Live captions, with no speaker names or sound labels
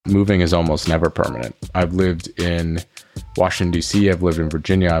moving is almost never permanent. I've lived in Washington, D.C., I've lived in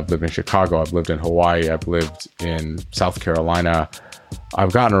Virginia, I've lived in Chicago, I've lived in Hawaii, I've lived in South Carolina.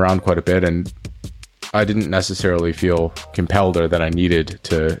 I've gotten around quite a bit, and I didn't necessarily feel compelled or that I needed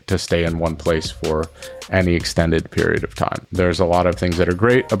to stay in one place for any extended period of time. There's a lot of things that are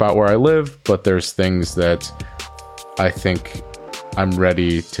great about where I live, but there's things that I think I'm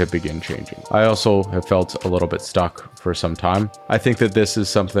ready to begin changing. I also have felt a little bit stuck for some time. I think that this is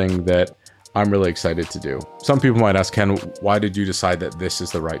something that I'm really excited to do. Some people might ask, Ken, why did you decide that this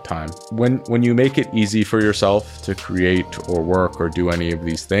is the right time? When you make it easy for yourself to create or work or do any of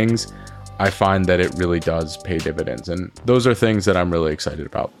these things, I find that it really does pay dividends. And those are things that I'm really excited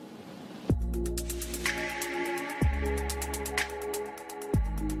about.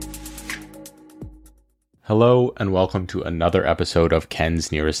 Hello, and welcome to another episode of Ken's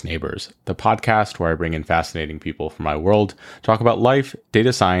Nearest Neighbors, the podcast where I bring in fascinating people from my world, talk about life,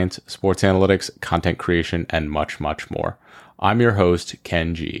 data science, sports analytics, content creation, and much, much more. I'm your host,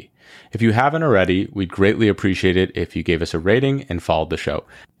 Ken G. If you haven't already, we'd greatly appreciate it if you gave us a rating and followed the show.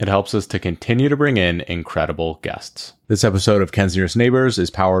 It helps us to continue to bring in incredible guests. This episode of Ken's Nearest Neighbors is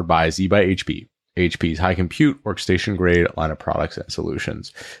powered by Z by HP. HP's high compute, workstation grade line of products and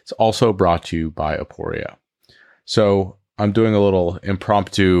solutions. It's also brought to you by Aporia. So I'm doing a little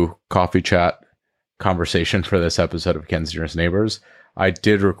impromptu coffee chat conversation for this episode of Ken's Nearest Neighbors. I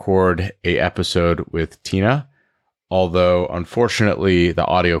did record a episode with Tina, although unfortunately the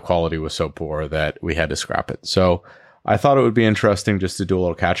audio quality was so poor that we had to scrap it. So I thought it would be interesting just to do a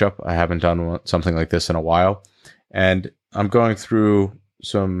little catch up. I haven't done something like this in a while, and I'm going through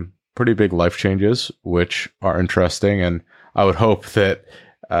some pretty big life changes, which are interesting. And I would hope that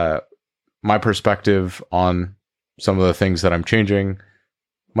my perspective on some of the things that I'm changing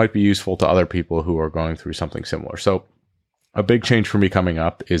might be useful to other people who are going through something similar. So a big change for me coming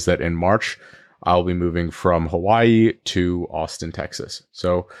up is that in March, I'll be moving from Hawaii to Austin, Texas.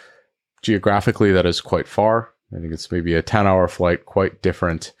 So geographically, that is quite far. I think it's maybe a 10-hour flight, quite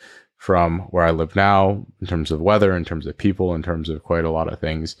different from where I live now in terms of weather, in terms of people, in terms of quite a lot of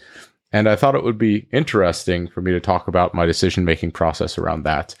things. And I thought it would be interesting for me to talk about my decision-making process around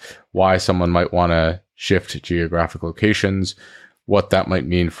that, why someone might want to shift geographic locations, what that might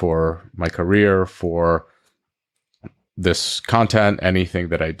mean for my career, for this content, anything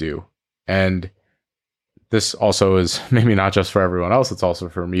that I do. And this also is maybe not just for everyone else, it's also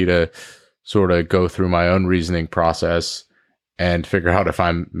for me to sort of go through my own reasoning process and figure out if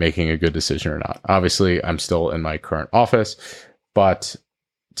I'm making a good decision or not. Obviously, I'm still in my current office, but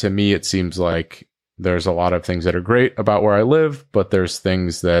to me, it seems like there's a lot of things that are great about where I live, but there's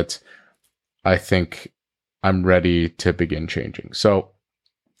things that I think I'm ready to begin changing. So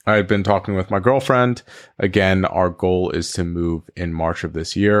I've been talking with my girlfriend. Again, our goal is to move in March of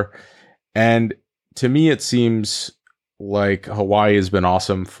this year. And to me, it seems like Hawaii has been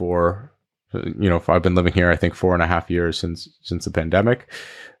awesome for, I've been living here, I think 4.5 years since the pandemic,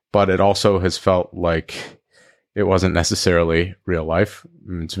 but it also has felt like it wasn't necessarily real life.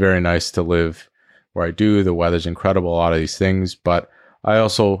 It's very nice to live where I do. The weather's incredible, a lot of these things, but I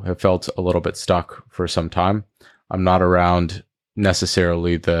also have felt a little bit stuck for some time. I'm not around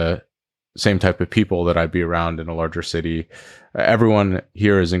necessarily the same type of people that I'd be around in a larger city. Everyone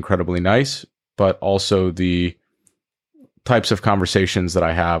here is incredibly nice, but also the types of conversations that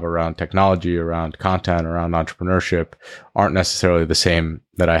I have around technology, around content, around entrepreneurship aren't necessarily the same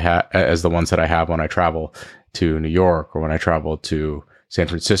that I have as the ones that I have when I travel to New York, or when I travel to San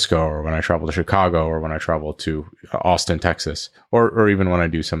Francisco, or when I travel to Chicago, or when I travel to Austin, Texas, or even when I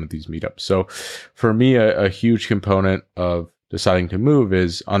do some of these meetups. So for me, a huge component of deciding to move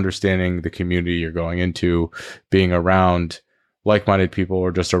is understanding the community you're going into, being around like-minded people,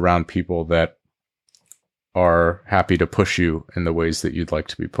 or just around people that are happy to push you in the ways that you'd like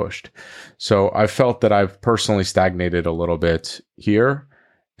to be pushed. So I felt that I've personally stagnated a little bit here,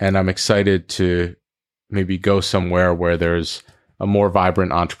 and I'm excited to maybe go somewhere where there's a more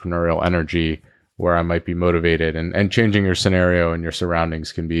vibrant entrepreneurial energy, where I might be motivated, and changing your scenario and your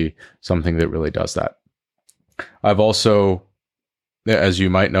surroundings can be something that really does that. I've also, as you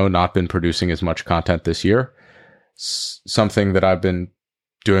might know, not been producing as much content this year. Something that I've been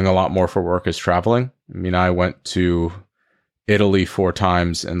doing a lot more for work is traveling. I mean, I went to Italy 4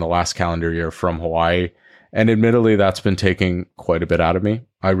 times in the last calendar year from Hawaii, and admittedly, that's been taking quite a bit out of me.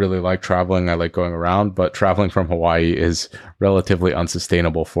 I really like traveling. I like going around, but traveling from Hawaii is relatively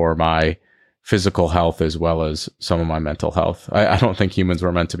unsustainable for my physical health as well as some of my mental health. I don't think humans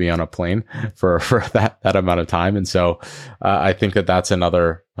were meant to be on a plane for that amount of time. And so I think that that's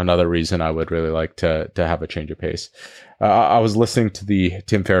another reason I would really like to have a change of pace. I was listening to the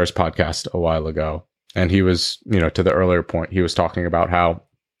Tim Ferriss podcast a while ago, and he was, to the earlier point, he was talking about how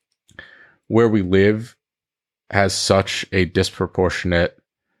where we live has such a disproportionate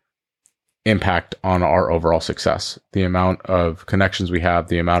impact on our overall success. The amount of connections we have,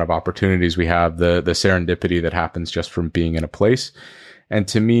 the amount of opportunities we have, the serendipity that happens just from being in a place. And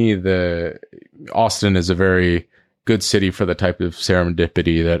to me, Austin is a very good city for the type of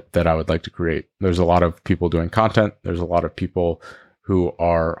serendipity that I would like to create. There's a lot of people doing content. There's a lot of people who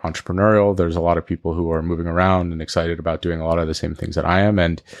are entrepreneurial. There's a lot of people who are moving around and excited about doing a lot of the same things that I am.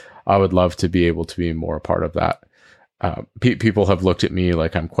 And I would love to be able to be more a part of that. People have looked at me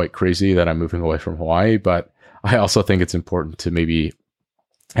like I'm quite crazy that I'm moving away from Hawaii, but I also think it's important to maybe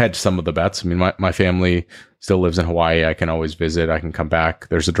hedge some of the bets. I mean, my family still lives in Hawaii. I can always visit. I can come back.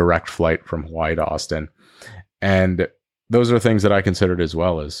 There's a direct flight from Hawaii to Austin. And those are things that I considered as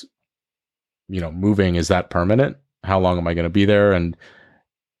well as, moving. Is that permanent? How long am I going to be there? And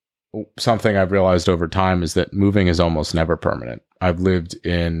something I've realized over time is that moving is almost never permanent. I've lived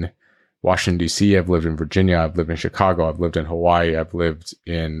in Washington, D.C. I've lived in Virginia. I've lived in Chicago. I've lived in Hawaii. I've lived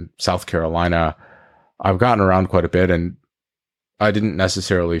in South Carolina. I've gotten around quite a bit, and I didn't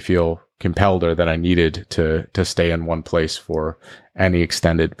necessarily feel compelled or that I needed to stay in one place for any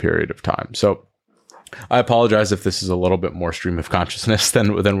extended period of time. So I apologize if this is a little bit more stream of consciousness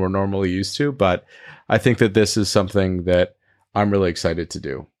than we're normally used to, but I think that this is something that I'm really excited to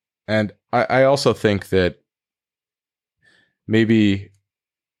do. And I also think that maybe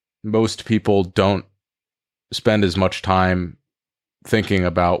most people don't spend as much time thinking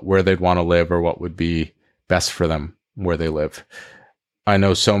about where they'd want to live or what would be best for them where they live. I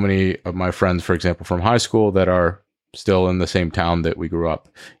know so many of my friends, for example, from high school that are still in the same town that we grew up,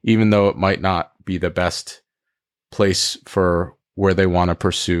 even though it might not be the best place for where they want to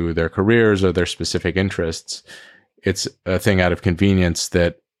pursue their careers or their specific interests. It's a thing out of convenience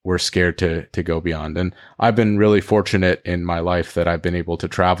that we're scared to go beyond. And I've been really fortunate in my life that I've been able to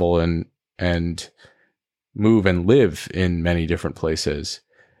travel and move and live in many different places.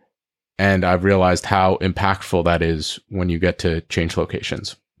 And I've realized how impactful that is when you get to change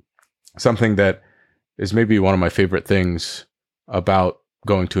locations. Something that is maybe one of my favorite things about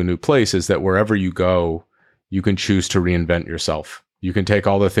going to a new place is that wherever you go, you can choose to reinvent yourself. You can take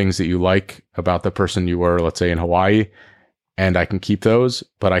all the things that you like about the person you were, let's say in Hawaii, and I can keep those,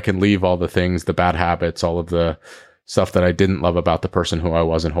 but I can leave all the things, the bad habits, all of the stuff that I didn't love about the person who I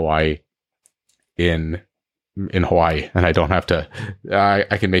was in Hawaii in Hawaii. And I don't have to,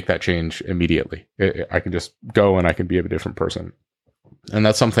 I can make that change immediately. I can just go and I can be a different person. And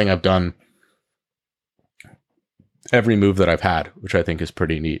that's something I've done every move that I've had, which I think is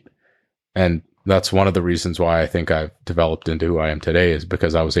pretty neat. And that's one of the reasons why I think I've developed into who I am today, is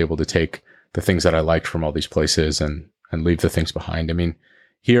because I was able to take the things that I liked from all these places and leave the things behind. I mean,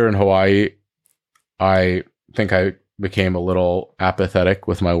 here in Hawaii, I think I became a little apathetic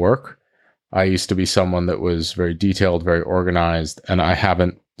with my work. I used to be someone that was very detailed, very organized, and I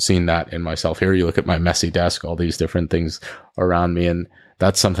haven't seen that in myself here. You look at my messy desk, all these different things around me, and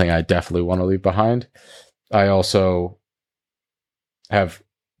that's something I definitely want to leave behind. I also have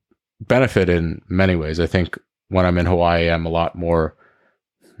benefited in many ways. I think when I'm in Hawaii, I'm a lot more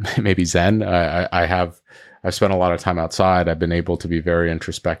maybe zen. I've spent a lot of time outside. I've been able to be very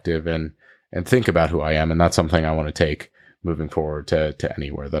introspective and think about who I am. And that's something I want to take moving forward to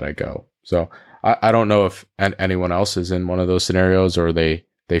anywhere that I go. So I don't know if anyone else is in one of those scenarios, or they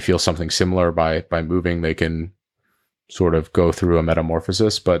feel something similar by moving. They can sort of go through a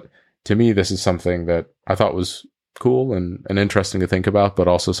metamorphosis. But to me, this is something that I thought was cool and interesting to think about, but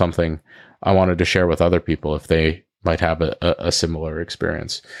also something I wanted to share with other people if they might have a similar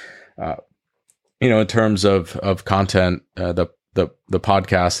experience. In terms of content, the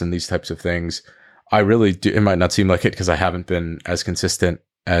podcast and these types of things, I really do. It might not seem like it because I haven't been as consistent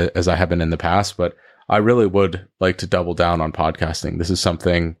as I have been in the past, but I really would like to double down on podcasting. This is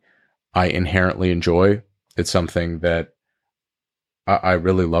something I inherently enjoy. It's something that I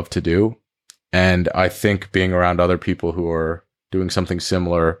really love to do. And I think being around other people who are doing something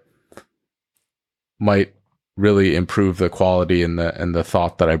similar might really improve the quality and the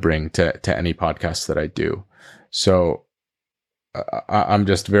thought that I bring to any podcast that I do. So I'm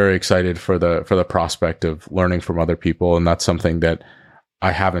just very excited for the prospect of learning from other people. And that's something that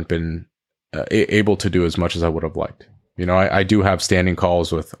I haven't been able to do as much as I would have liked. I do have standing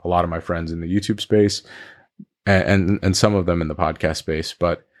calls with a lot of my friends in the YouTube space and some of them in the podcast space.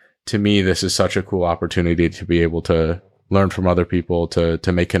 But to me, this is such a cool opportunity to be able to learn from other people,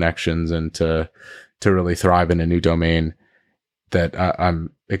 to make connections, and to really thrive in a new domain that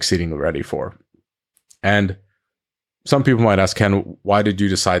I'm exceedingly ready for. And some people might ask, Ken, why did you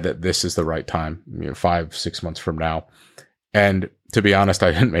decide that this is the right time, 5-6 months from now? And to be honest,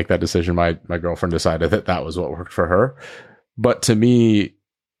 I didn't make that decision. My girlfriend decided that was what worked for her. But to me,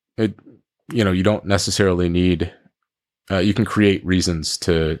 you don't necessarily need, you can create reasons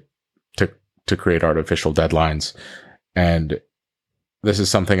to create artificial deadlines. And this is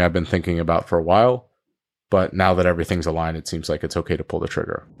something I've been thinking about for a while. But now that everything's aligned, it seems like it's okay to pull the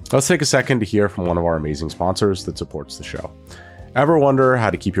trigger. Let's take a second to hear from one of our amazing sponsors that supports the show. Ever wonder how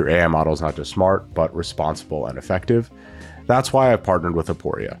to keep your AI models not just smart, but responsible and effective? That's why I've partnered with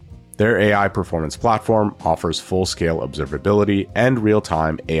Aporia. Their AI performance platform offers full-scale observability and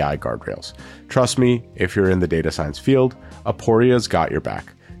real-time AI guardrails. Trust me, if you're in the data science field, Aporia's got your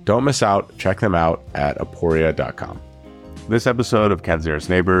back. Don't miss out. Check them out at aporia.com. This episode of Ken's Nearest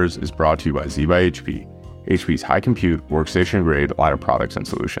Neighbors is brought to you by Z by HP, HP's high-compute, workstation-grade line of products and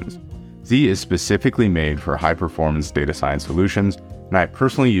solutions. Z is specifically made for high-performance data science solutions, and I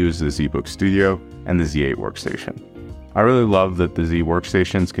personally use the ZBook Studio and the Z8 workstation. I really love that the Z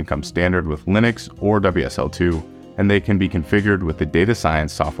workstations can come standard with Linux or WSL2, and they can be configured with the Data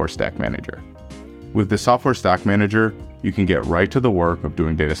Science Software Stack Manager. With the Software Stack Manager, you can get right to the work of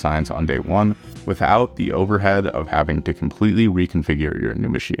doing data science on day one without the overhead of having to completely reconfigure your new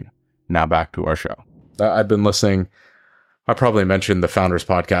machine. Now back to our show. I've been listening. I probably mentioned the Founders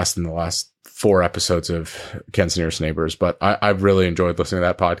Podcast in the last 4 episodes of Ken's Nearest Neighbors, but I've really enjoyed listening to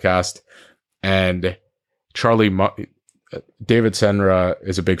that podcast. And David Senra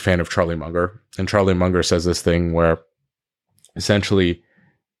is a big fan of Charlie Munger. And Charlie Munger says this thing where essentially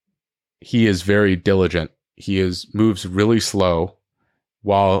he is very diligent. He moves really slow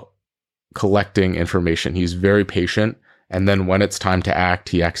while collecting information. He's very patient. And then when it's time to act,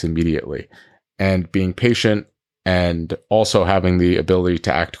 he acts immediately. And being patient and also having the ability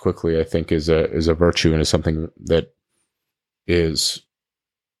to act quickly, I think is a virtue and is something that is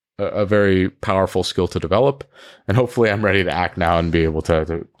a very powerful skill to develop. And hopefully I'm ready to act now and be able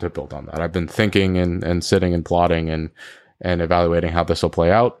to build on that. I've been thinking and sitting and plotting and evaluating how this will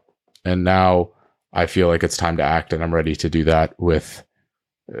play out. And now I feel like it's time to act, and I'm ready to do that with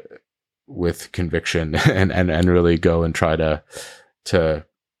conviction and really go and try to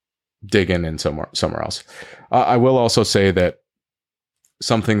dig in somewhere else. I will also say that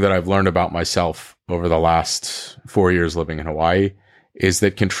something that I've learned about myself over the last 4 years living in Hawaii is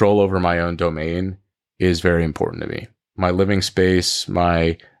that control over my own domain is very important to me. My living space,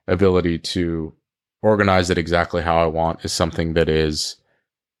 my ability to organize it exactly how I want is something that is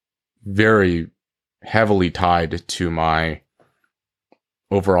very heavily tied to my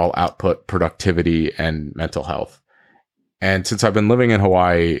overall output, productivity, and mental health. And since I've been living in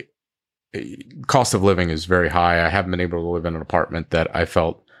Hawaii, cost of living is very high. I haven't been able to live in an apartment that I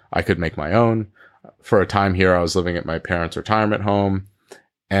felt I could make my own. For a time here, I was living at my parents' retirement home,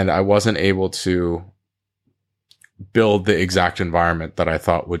 and I wasn't able to build the exact environment that I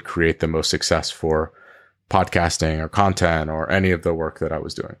thought would create the most success for podcasting or content or any of the work that I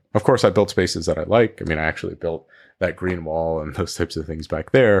was doing. Of course, I built spaces that I like. I mean, I actually built that green wall and those types of things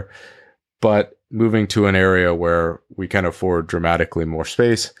back there. But moving to an area where we can afford dramatically more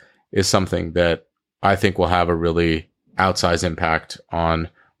space is something that I think will have a really outsized impact on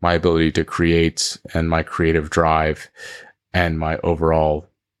my ability to create and my creative drive and my overall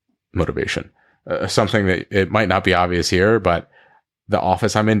motivation. Something that it might not be obvious here, but the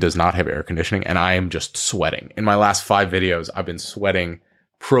office I'm in does not have air conditioning, and I am just sweating. In my last 5 videos, I've been sweating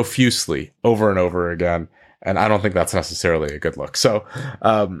profusely over and over again, and I don't think that's necessarily a good look. So,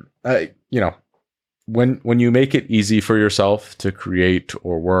 when you make it easy for yourself to create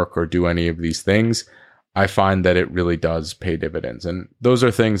or work or do any of these things, I find that it really does pay dividends. And those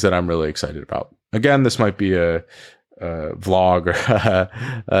are things that I'm really excited about. Again, this might be a vlog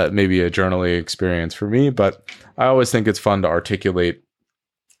or maybe a journaling experience for me, but I always think it's fun to articulate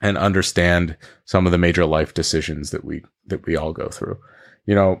and understand some of the major life decisions that we all go through.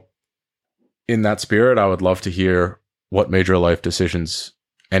 In that spirit, I would love to hear what major life decisions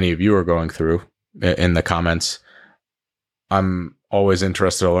any of you are going through in the comments. I'm always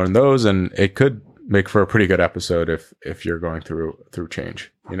interested to learn those, and it could make for a pretty good episode if you're going through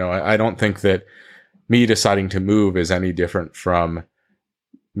change. I don't think that me deciding to move is any different from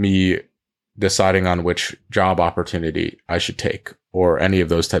me deciding on which job opportunity I should take or any of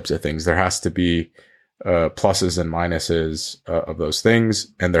those types of things. There has to be pluses and minuses of those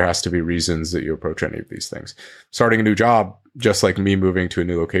things, and there has to be reasons that you approach any of these things. Starting a new job, just like me moving to a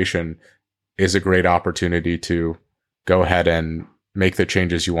new location, is a great opportunity to go ahead and make the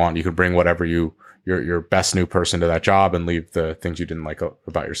changes you want. You can bring whatever you your best new person to that job and leave the things you didn't like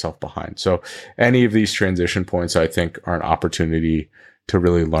about yourself behind. So any of these transition points, I think, are an opportunity to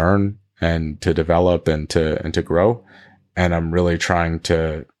really learn and to develop and to grow. And I'm really trying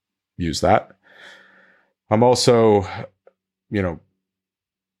to use that. I'm also,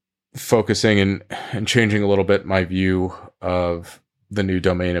 focusing and changing a little bit my view of the new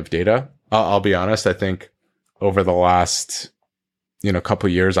domain of data. I'll be honest. I think over the last, couple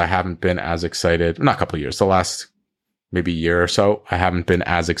of years, I haven't been as excited. Not a couple of years, the last maybe year or so, I haven't been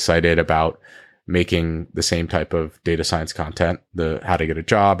as excited about making the same type of data science content, the how to get a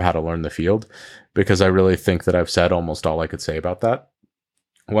job, how to learn the field, because I really think that I've said almost all I could say about that.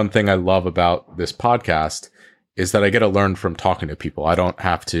 One thing I love about this podcast is that I get to learn from talking to people. I don't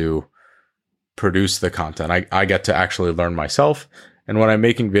have to produce the content. I get to actually learn myself. And when I'm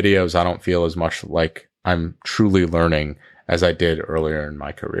making videos, I don't feel as much like I'm truly learning as I did earlier in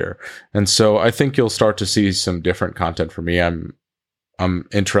my career. And so I think you'll start to see some different content for me. I'm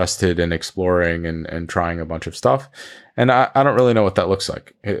interested in exploring and trying a bunch of stuff. And I don't really know what that looks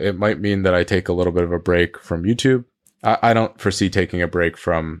like. It might mean that I take a little bit of a break from YouTube. I don't foresee taking a break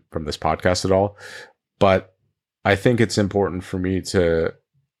from this podcast at all. But I think it's important for me to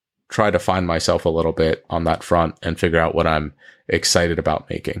try to find myself a little bit on that front and figure out what I'm excited about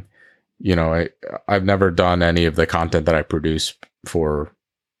making. I've never done any of the content that I produce for.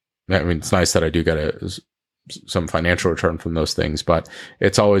 I mean, it's nice that I do get some financial return from those things, but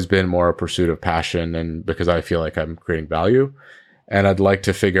it's always been more a pursuit of passion and because I feel like I'm creating value. And I'd like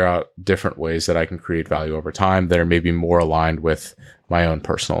to figure out different ways that I can create value over time that are maybe more aligned with my own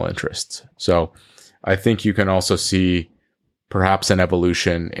personal interests. So I think you can also see perhaps an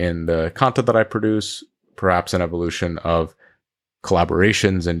evolution in the content that I produce, perhaps an evolution of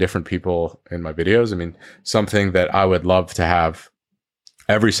collaborations and different people in my videos. I mean, something that I would love to have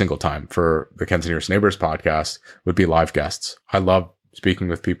every single time for the KNN's Nearest Neighbors podcast would be live guests. I love speaking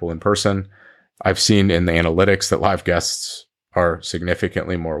with people in person. I've seen in the analytics that live guests are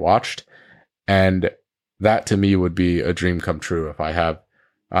significantly more watched. And that to me would be a dream come true if I have,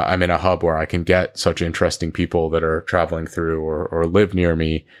 I'm in a hub where I can get such interesting people that are traveling through or live near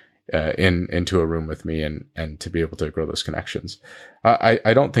me into a room with me and to be able to grow those connections.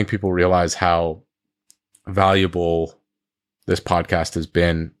 I don't think people realize how valuable this podcast has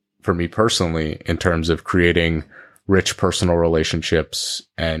been for me personally in terms of creating rich personal relationships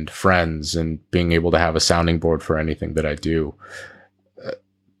and friends and being able to have a sounding board for anything that I do.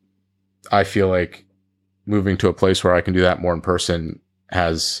 I feel like moving to a place where I can do that more in person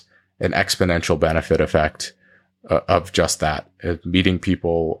has an exponential benefit effect of just that, of meeting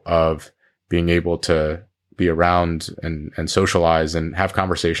people, of being able to be around and socialize and have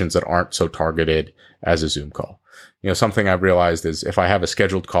conversations that aren't so targeted as a Zoom call. Something I've realized is if I have a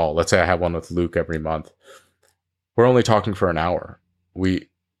scheduled call, let's say I have one with Luke every month, we're only talking for an hour. We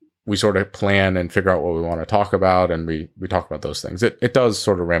sort of plan and figure out what we want to talk about, and we talk about those things. It does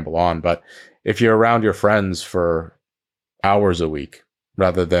sort of ramble on, but if you're around your friends for hours a week,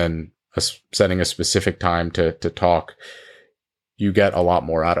 rather than setting a specific time to talk, you get a lot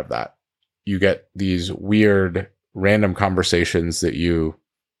more out of that. You get these weird, random conversations that you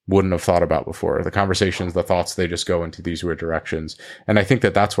wouldn't have thought about before. The conversations, the thoughts, they just go into these weird directions. And I think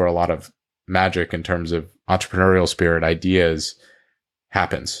that that's where a lot of magic in terms of entrepreneurial spirit, ideas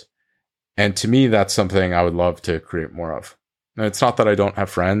happens. And to me, that's something I would love to create more of. Now, it's not that I don't have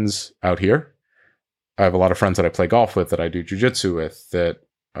friends out here. I have a lot of friends that I play golf with, that I do jujitsu with, that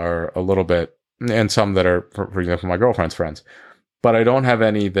are a little bit, and some that are, for example, my girlfriend's friends. But I don't have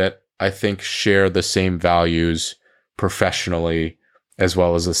any that I think share the same values professionally, as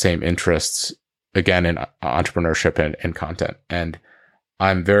well as the same interests, again, in entrepreneurship and content. And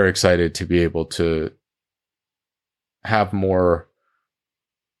I'm very excited to be able to have more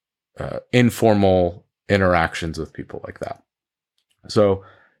informal interactions with people like that. So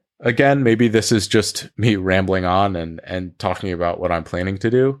again, maybe this is just me rambling on and talking about what I'm planning to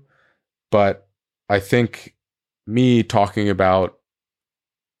do. But I think me talking about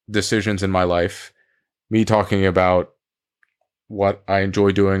decisions in my life, me talking about what I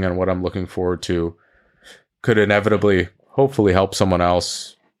enjoy doing and what I'm looking forward to, could inevitably, hopefully, help someone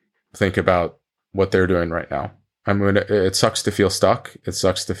else think about what they're doing right now. I mean, it sucks to feel stuck. It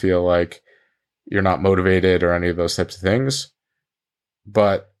sucks to feel like you're not motivated or any of those types of things.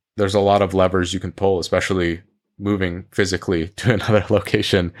 But there's a lot of levers you can pull, especially moving physically to another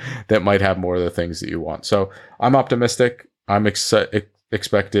location that might have more of the things that you want. So I'm optimistic. I'm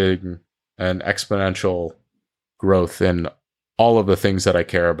expecting an exponential growth in all of the things that I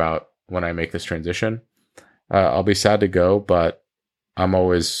care about when I make this transition. I'll be sad to go, but I'm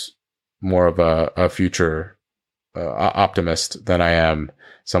always more of a future optimist than I am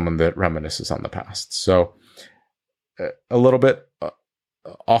someone that reminisces on the past. So a little bit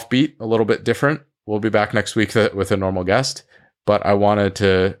offbeat, a little bit different. We'll be back next week with a normal guest, but I wanted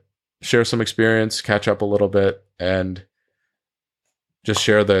to share some experience, catch up a little bit, and just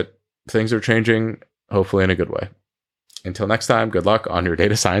share that things are changing, hopefully in a good way. Until next time, good luck on your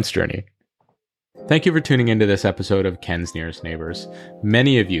data science journey. Thank you for tuning into this episode of Ken's Nearest Neighbors.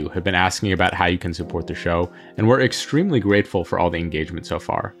 Many of you have been asking about how you can support the show, and we're extremely grateful for all the engagement so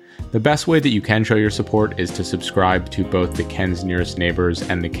far. The best way that you can show your support is to subscribe to both the Ken's Nearest Neighbors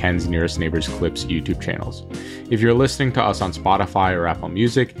and the Ken's Nearest Neighbors Clips YouTube channels. If you're listening to us on Spotify or Apple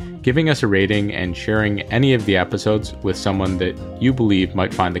Music, giving us a rating and sharing any of the episodes with someone that you believe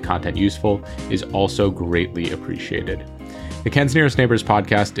might find the content useful is also greatly appreciated. The Ken's Nearest Neighbors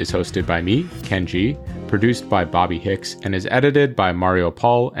podcast is hosted by me, Ken G., produced by Bobby Hicks, and is edited by Mario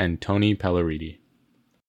Paul and Tony Pelleriti.